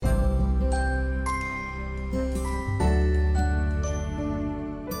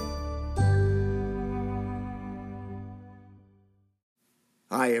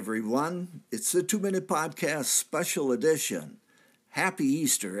Hi, everyone. It's the 2-Minute Podcast Special Edition. Happy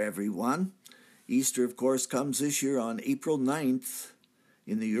Easter, everyone. Easter, of course, comes this year on April 9th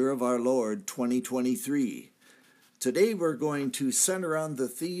in the year of our Lord, 2023. Today, we're going to center on the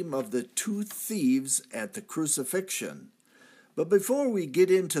theme of the two thieves at the crucifixion. But before we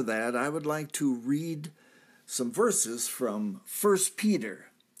get into that, I would like to read some verses from 1 Peter.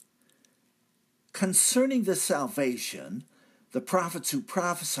 Concerning the salvation, the prophets who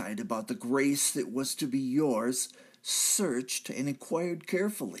prophesied about the grace that was to be yours searched and inquired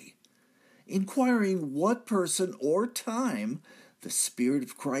carefully, inquiring what person or time the Spirit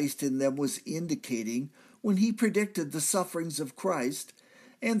of Christ in them was indicating when he predicted the sufferings of Christ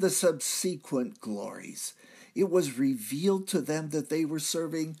and the subsequent glories. It was revealed to them that they were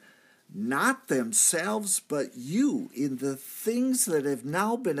serving not themselves but you in the things that have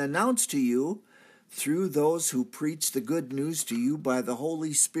now been announced to you through those who preach the good news to you by the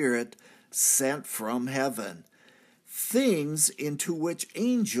Holy Spirit sent from heaven, things into which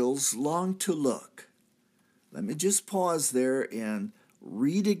angels long to look. Let me just pause there and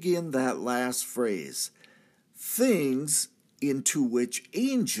read again that last phrase. Things into which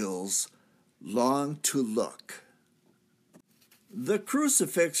angels long to look. The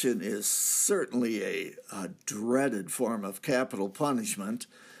crucifixion is certainly a dreaded form of capital punishment.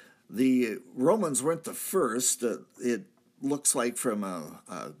 The Romans weren't the first. It looks like from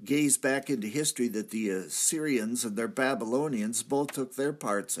a gaze back into history that the Assyrians and their Babylonians both took their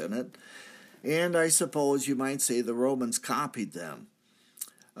parts in it. And I suppose you might say the Romans copied them.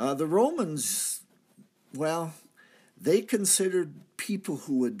 The Romans, they considered people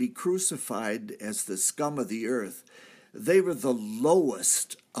who would be crucified as the scum of the earth. They were the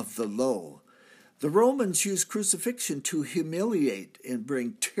lowest of the low. The Romans used crucifixion to humiliate and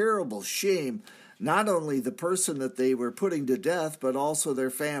bring terrible shame, not only the person that they were putting to death, but also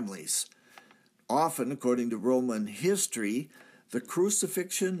their families. Often, according to Roman history, the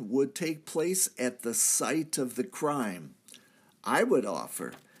crucifixion would take place at the site of the crime. I would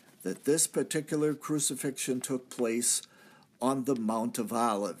offer that this particular crucifixion took place on the Mount of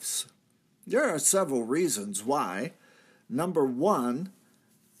Olives. There are several reasons why. Number one,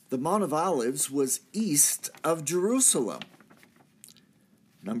 the Mount of Olives was east of Jerusalem.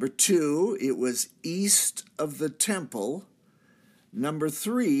 Number two, it was east of the temple. Number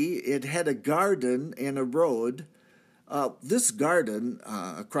three, it had a garden and a road. This garden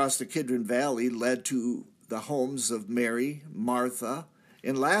across the Kidron Valley led to the homes of Mary, Martha,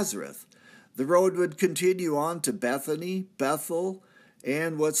 and Lazarus. The road would continue on to Bethany, Bethel,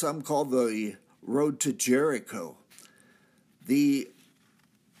 and what some call the road to Jericho. The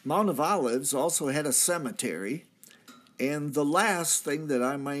Mount of Olives also had a cemetery, and the last thing that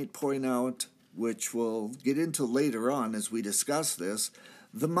I might point out, which we'll get into later on as we discuss this,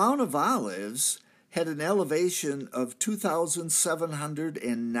 the Mount of Olives had an elevation of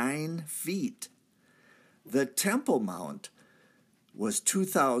 2,709 feet. The Temple Mount was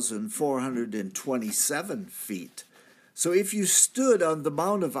 2,427 feet. So if you stood on the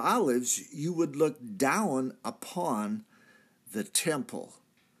Mount of Olives, you would look down upon the temple,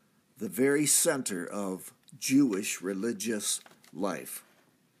 the very center of Jewish religious life.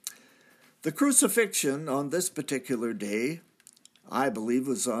 The crucifixion on this particular day, I believe,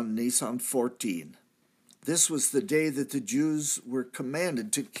 was on Nisan 14. This was the day that the Jews were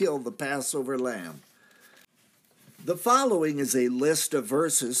commanded to kill the Passover lamb. The following is a list of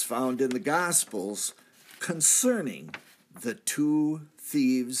verses found in the Gospels concerning the two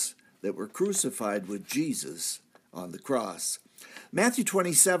thieves that were crucified with Jesus on the cross. Matthew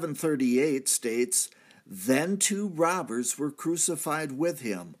 27:38 states, Then two robbers were crucified with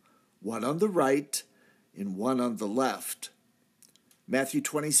him, one on the right and one on the left. Matthew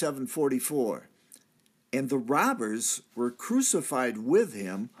 27:44, And the robbers were crucified with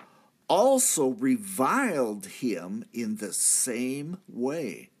him, also reviled him in the same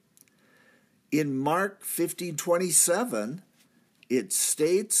way. In Mark 15:27, it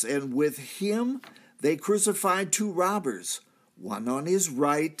states, And with him they crucified two robbers, one on his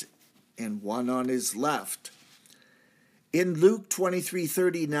right and one on his left. In Luke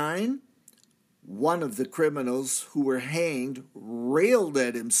 23:39, one of the criminals who were hanged railed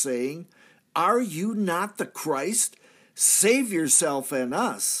at him, saying, Are you not the Christ? Save yourself and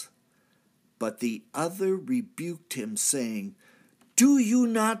us. But the other rebuked him, saying, Do you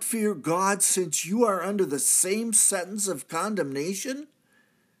not fear God, since you are under the same sentence of condemnation?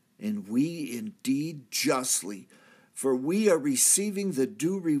 And we indeed justly, for we are receiving the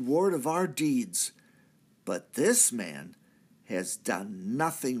due reward of our deeds. But this man has done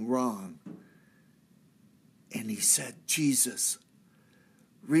nothing wrong. And he said, Jesus,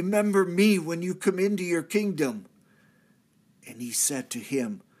 remember me when you come into your kingdom." And he said to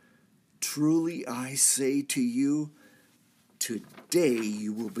him, "Truly I say to you, today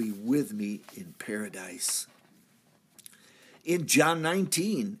you will be with me in paradise." In John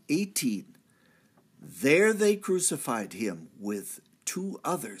 19:18, there they crucified him with two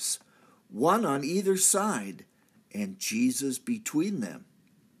others, one on either side, and Jesus between them.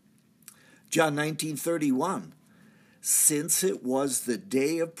 John 19:31, since it was the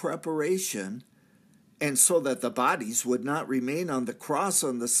day of preparation, and so that the bodies would not remain on the cross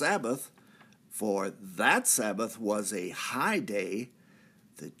on the Sabbath, for that Sabbath was a high day,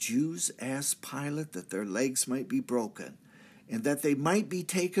 the Jews asked Pilate that their legs might be broken, and that they might be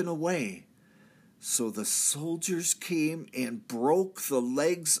taken away. So the soldiers came and broke the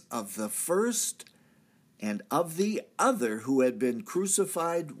legs of the first and of the other who had been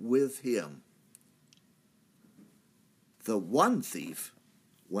crucified with him. The one thief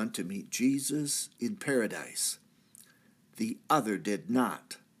went to meet Jesus in paradise. The other did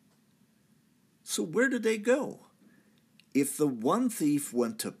not. So where did they go? If the one thief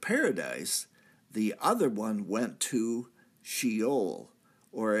went to paradise, the other one went to Sheol,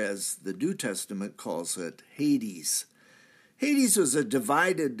 or as the New Testament calls it, Hades. Hades was a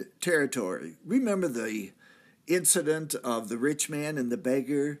divided territory. Remember the incident of the rich man and the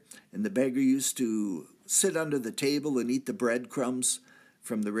beggar used to sit under the table and eat the breadcrumbs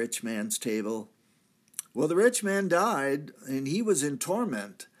from the rich man's table? Well, the rich man died, and he was in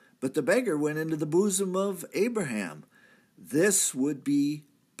torment, but the beggar went into the bosom of Abraham. This would be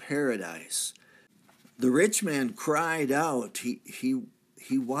paradise. The rich man cried out.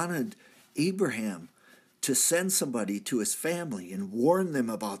 He wanted Abraham to send somebody to his family and warn them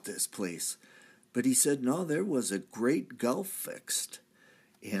about this place. But he said, no, there was a great gulf fixed,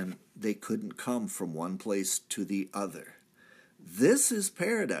 and they couldn't come from one place to the other. This is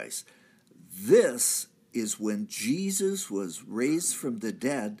paradise. This is when Jesus was raised from the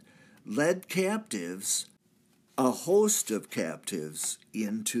dead, led captives, a host of captives,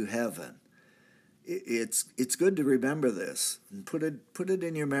 into heaven. It's good to remember this and put it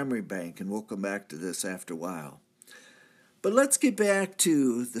in your memory bank, and we'll come back to this after a while. But let's get back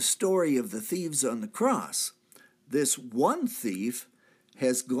to the story of the thieves on the cross. This one thief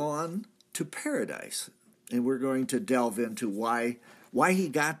has gone to paradise, and we're going to delve into why he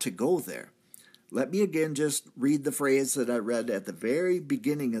got to go there. Let me again just read the phrase that I read at the very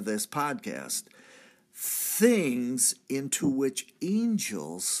beginning of this podcast. Things into which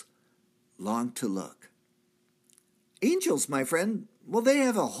angels long to look. Angels, my friend, well, they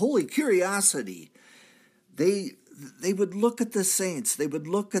have a holy curiosity. They would look at the saints. They would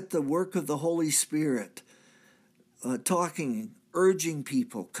look at the work of the Holy Spirit, talking, urging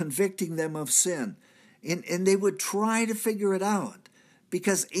people, convicting them of sin. And they would try to figure it out,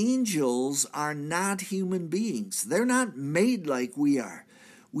 because angels are not human beings. They're not made like we are.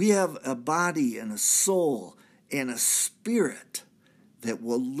 We have a body and a soul and a spirit that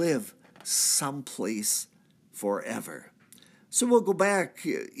will live someplace forever. So we'll go back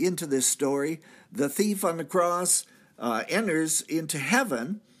into this story. The thief on the cross enters into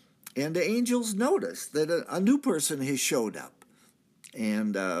heaven, and the angels notice that a new person has showed up.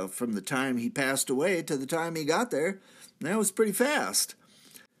 And from the time he passed away to the time he got there, that was pretty fast.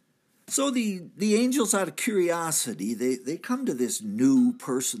 So the angels, out of curiosity, they come to this new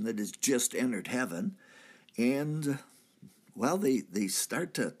person that has just entered heaven, and well, they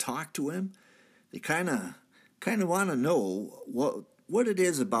start to talk to him. They kind of want to know what it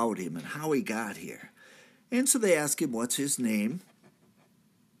is about him and how he got here. And so they ask him what's his name,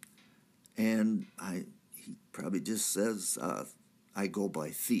 and he probably just says, I go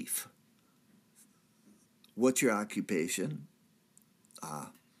by thief. What's your occupation?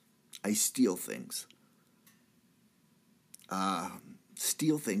 I steal things.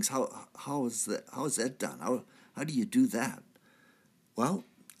 Steal things? How is that done? How do you do that? Well,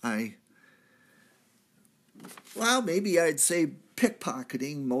 maybe I'd say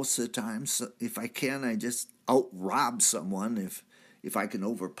pickpocketing most of the time. So if I can, I just out-rob someone if I can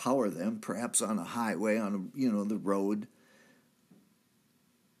overpower them, perhaps on a highway, on the road.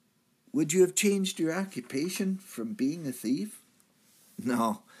 Would you have changed your occupation from being a thief?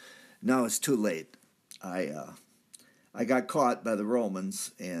 No, it's too late. I got caught by the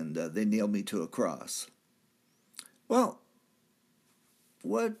Romans, and they nailed me to a cross. Well,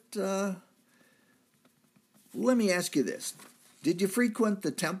 let me ask you this. Did you frequent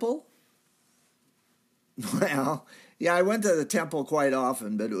the temple? Well, yeah, I went to the temple quite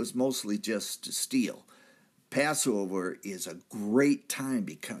often, but it was mostly just to steal. Passover is a great time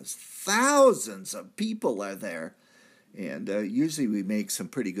because thousands of people are there, And usually we make some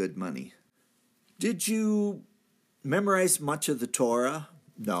pretty good money. Did you memorize much of the Torah?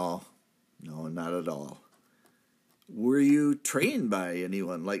 No, not at all. Were you trained by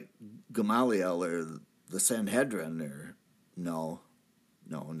anyone like Gamaliel or the Sanhedrin? Or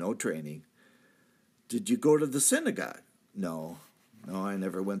no training. Did you go to the synagogue? No, I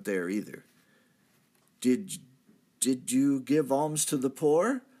never went there either. Did you give alms to the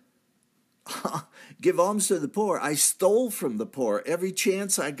poor? Give alms to the poor? I stole from the poor every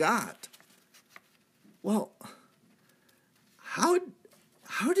chance I got. Well, how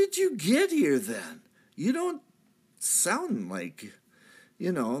did you get here then? You don't sound like,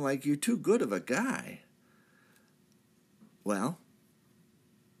 like you're too good of a guy. Well,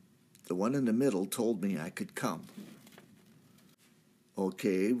 the one in the middle told me I could come.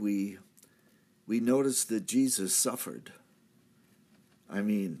 Okay, we noticed that Jesus suffered. I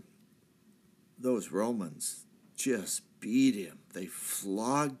mean, those Romans just beat him. They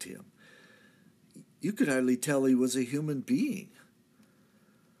flogged him. You could hardly tell he was a human being.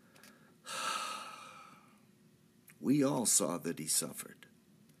 We all saw that he suffered.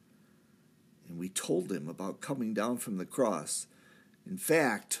 And we told him about coming down from the cross. In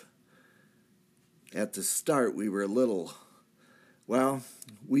fact, at the start we were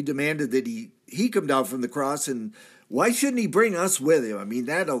we demanded that he come down from the cross, and why shouldn't he bring us with him? I mean,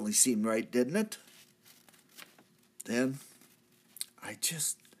 that only seemed right, didn't it? Then I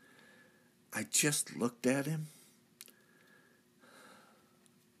just looked at him,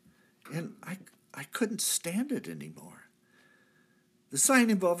 and I couldn't stand it anymore. The sign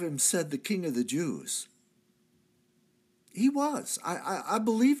above him said the King of the Jews. He was. I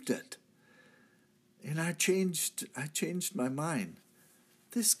believed it. And I changed my mind.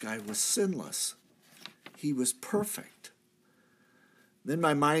 This guy was sinless. He was perfect. Then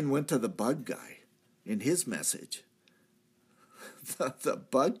my mind went to the bug guy and his message. The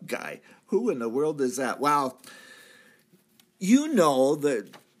bug guy. Who in the world is that? Well, you know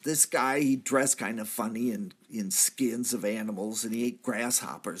that this guy, he dressed kind of funny in skins of animals, and he ate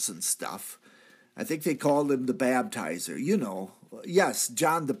grasshoppers and stuff. I think they called him the baptizer. Yes,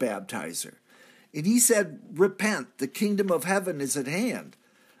 John the Baptizer. And he said, repent, the kingdom of heaven is at hand.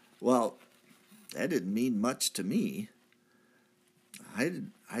 Well, that didn't mean much to me. I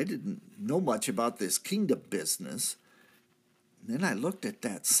didn't know much about this kingdom business. And then I looked at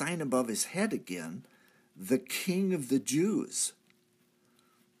that sign above his head again, the King of the Jews.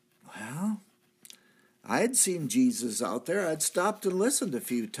 Well, I had seen Jesus out there. I'd stopped and listened a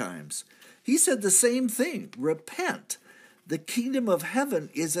few times. He said the same thing, repent, the kingdom of heaven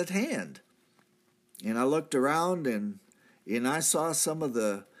is at hand. And I looked around and I saw some of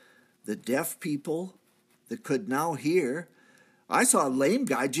the deaf people that could now hear. I saw a lame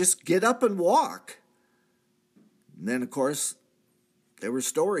guy just get up and walk. And then, of course, there were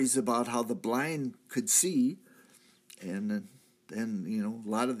stories about how the blind could see. And then, a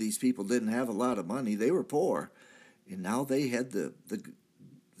lot of these people didn't have a lot of money. They were poor. And now they had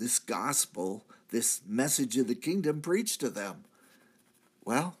this gospel, this message of the kingdom preached to them.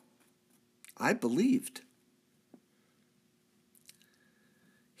 Well, I believed.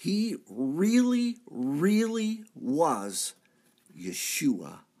 He really, really was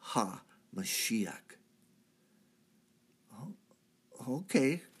Yeshua HaMashiach. Oh,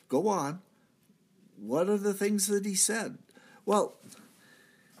 okay, go on. What are the things that he said? Well,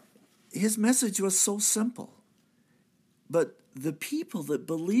 his message was so simple. But the people that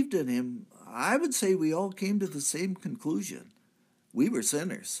believed in him, I would say we all came to the same conclusion. We were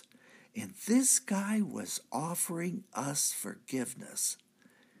sinners. And this guy was offering us forgiveness.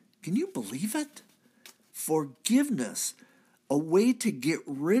 Can you believe it? Forgiveness, a way to get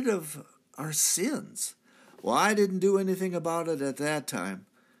rid of our sins. Well, I didn't do anything about it at that time,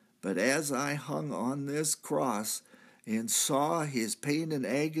 but as I hung on this cross and saw his pain and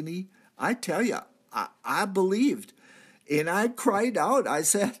agony, I tell you, I believed. And I cried out, I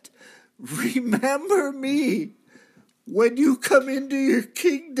said, remember me when you come into your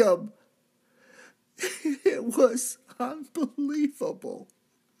kingdom. It was unbelievable.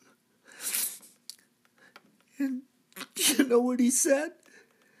 And you know what he said?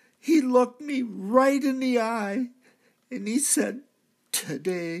 He looked me right in the eye and he said,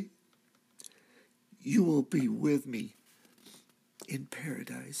 today you will be with me in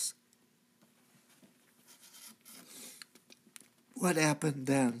paradise. What happened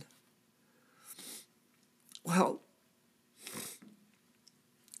then? Well,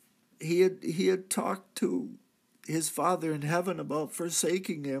 he had talked to his Father in heaven about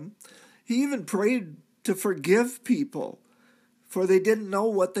forsaking him. He even prayed to forgive people for they didn't know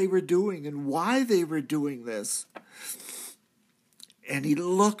what they were doing and why they were doing this. And he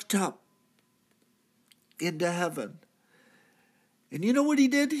looked up into heaven. And you know what he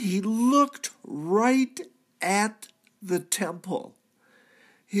did? He looked right at the temple.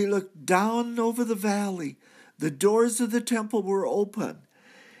 He looked down over the valley. The doors of the temple were open.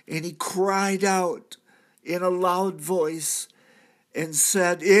 And he cried out in a loud voice and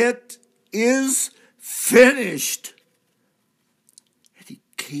said, "It is finished." And he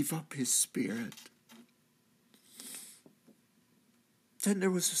gave up his spirit. Then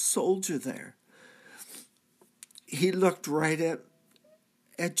there was a soldier there. He looked right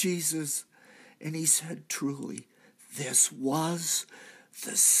at Jesus, and he said, "Truly, this was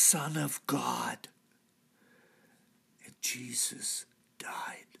the Son of God." And Jesus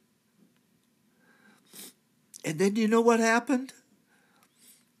died. And then you know what happened?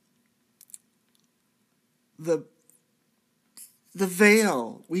 The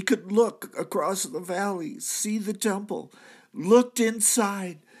veil. We could look across the valley, see the temple, looked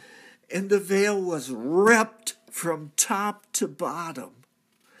inside, and the veil was ripped from top to bottom.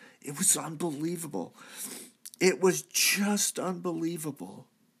 It was unbelievable. It was just unbelievable.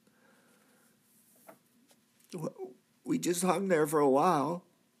 We just hung there for a while.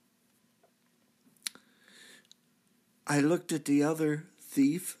 I looked at the other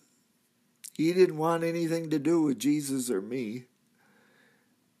thief. He didn't want anything to do with Jesus or me.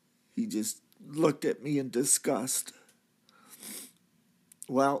 He just looked at me in disgust.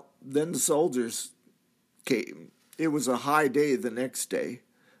 Well, then the soldiers came. It was a high day the next day,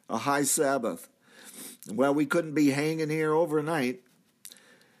 a high Sabbath. Well, we couldn't be hanging here overnight.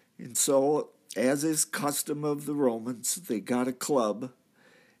 And so, as is custom of the Romans, they got a club,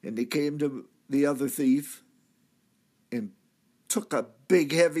 and they came to the other thief and took a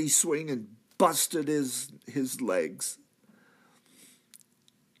big heavy swing and busted his legs.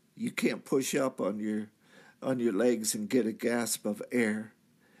 You can't push up on your legs and get a gasp of air.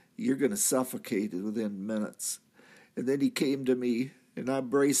 You're going to suffocate within minutes. And then he came to me, and I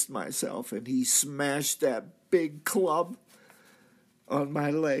braced myself, and he smashed that big club on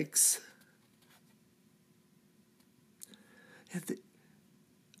my legs.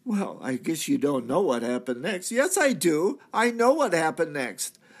 Well, I guess you don't know what happened next. Yes, I do. I know what happened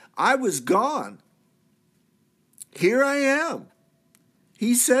next. I was gone. Here I am.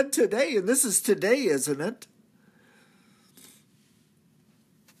 He said today, and this is today, isn't it?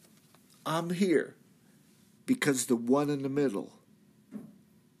 I'm here because the one in the middle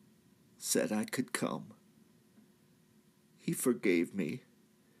said I could come. He forgave me.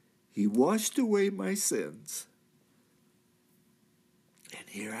 He washed away my sins. And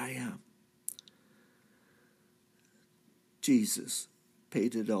here I am. Jesus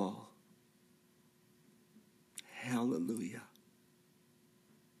paid it all. Hallelujah.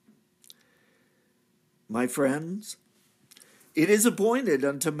 My friends, it is appointed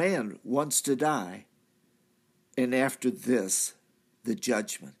unto man once to die, and after this, the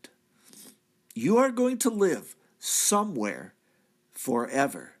judgment. You are going to live somewhere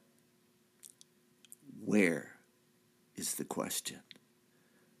forever. Where is the question?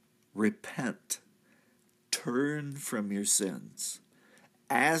 Repent. Turn from your sins.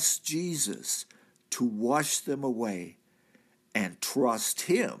 Ask Jesus to wash them away and trust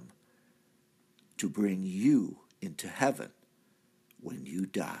Him to bring you into heaven when you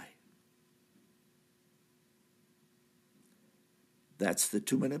die. That's the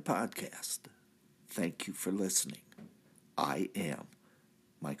 2-Minute Podcast. Thank you for listening. I am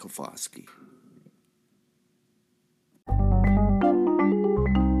Michael Foskey.